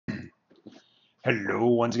Hello,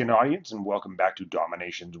 once again, audience, and welcome back to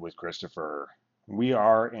DomiNations with Christopher. We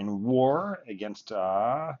are in war against, what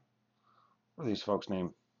are these folks'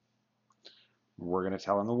 name? We're going to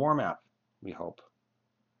tell them the war map, we hope.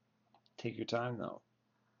 Take your time, though.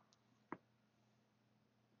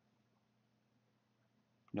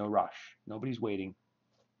 No rush. Nobody's waiting.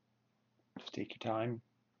 Just take your time,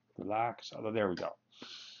 relax. Oh, there we go.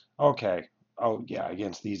 Okay. Oh, yeah,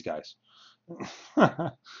 against these guys.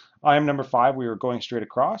 I am number 5. We are going straight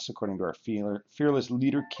across, according to our fearless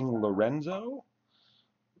leader, King Lorenzo.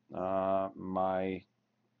 My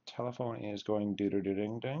telephone is going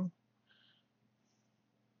doo-doo-doo-ding-ding.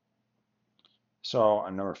 So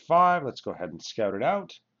I'm number 5. Let's go ahead and scout it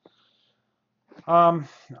out.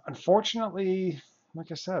 Unfortunately,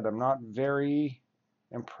 like I said, I'm not very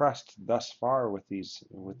impressed thus far with these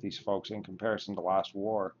folks in comparison to last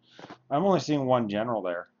war. I'm only seeing one general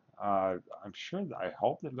there. I'm sure, I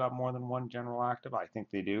hope they've got more than one general active. I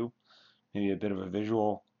think they do. Maybe a bit of a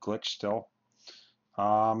visual glitch still.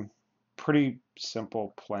 Um, Pretty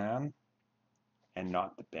simple plan, and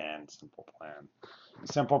not the band simple plan.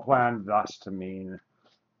 Simple plan thus to mean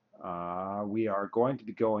we are going to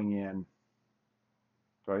be going in.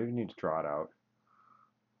 Do I even need to draw it out?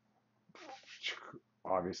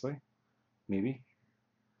 Obviously, maybe.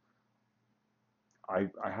 I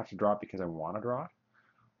have to draw it because I want to draw it.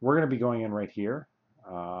 We're going to be going in right here.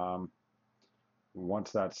 Um, Once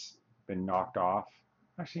that's been knocked off.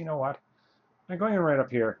 Actually, you know what? I'm going in right up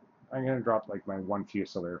here. I'm going to drop like my one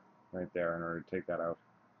fusilier right there in order to take that out.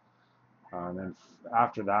 And then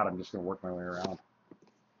after that, I'm just going to work my way around.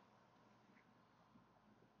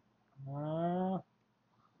 All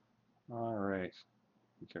right.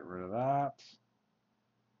 Get rid of that.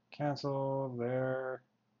 Cancel there.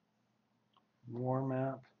 War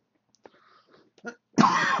map.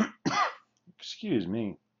 Excuse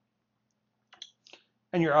me.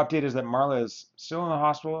 And your update is that Marla is still in the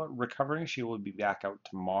hospital recovering. She will be back out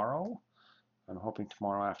tomorrow. I'm hoping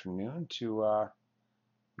tomorrow afternoon to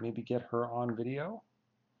maybe get her on video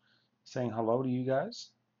saying hello to you guys.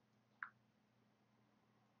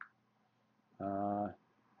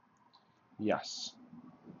 Yes.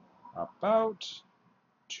 About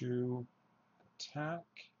to attack.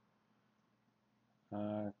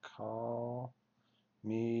 Call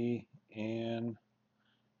me in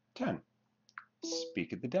 10.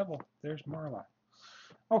 Speak of the devil. There's Marla.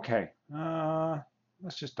 Okay.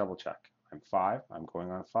 Let's just double check. I'm 5. I'm going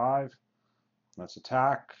on 5. Let's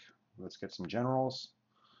attack. Let's get some generals.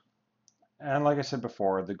 And like I said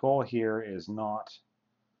before, the goal here is not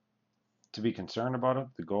to be concerned about it.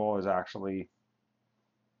 The goal is actually,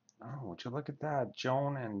 oh, would you look at that?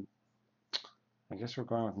 Joan and I guess we're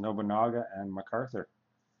going with Nobunaga and MacArthur.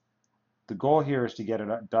 The goal here is to get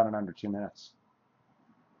it done in under 2 minutes.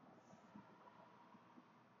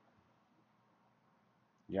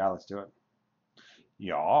 Yeah, let's do it.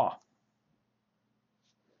 Yeah.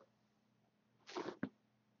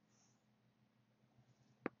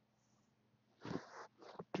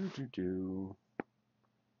 Do.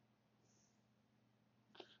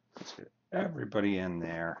 Let's get everybody in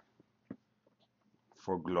there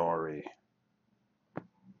for glory.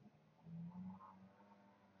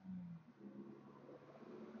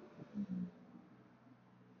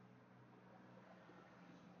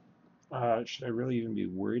 Should I really even be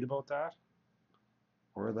worried about that?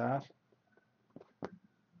 Or that?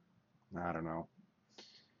 I don't know.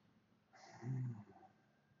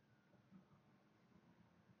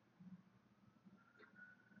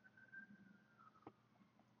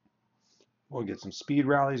 We'll get some speed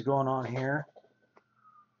rallies going on here.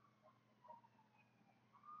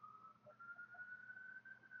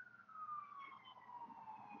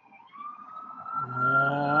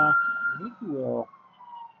 I think we'll,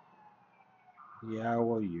 yeah,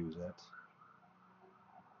 we'll use it.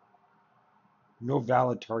 No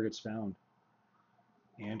valid targets found.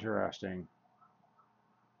 Interesting.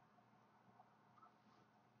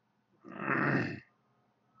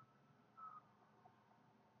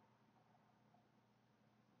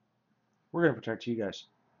 We're going to protect you guys.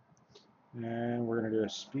 And we're going to do a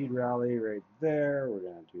speed rally right there. We're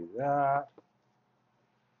going to do that.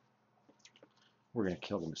 We're going to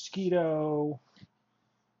kill the mosquito.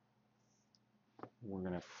 We're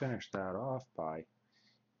going to finish that off by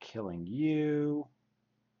killing you.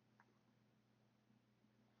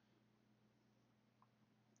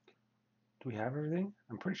 Do we have everything?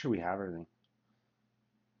 I'm pretty sure we have everything.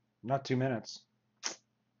 Not 2 minutes.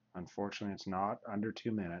 Unfortunately, it's not under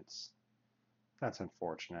 2 minutes. That's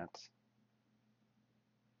unfortunate.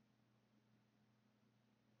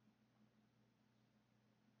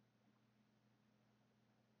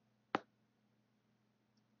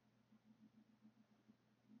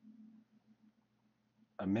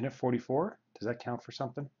 A minute 44? Does that count for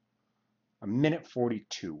something? A minute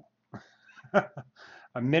 42.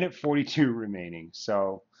 A minute 42 remaining.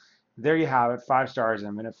 So there you have it, 5 stars in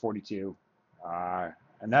a minute 42.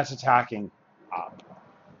 And that's attacking up.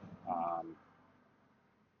 Um,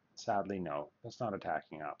 Sadly, no, that's not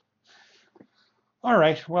attacking up. All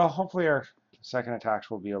right, well, hopefully our second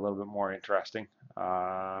attacks will be a little bit more interesting.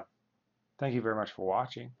 Thank you very much for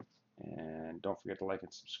watching. And don't forget to like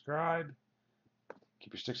and subscribe.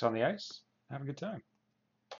 Keep your sticks on the ice. Have a good time.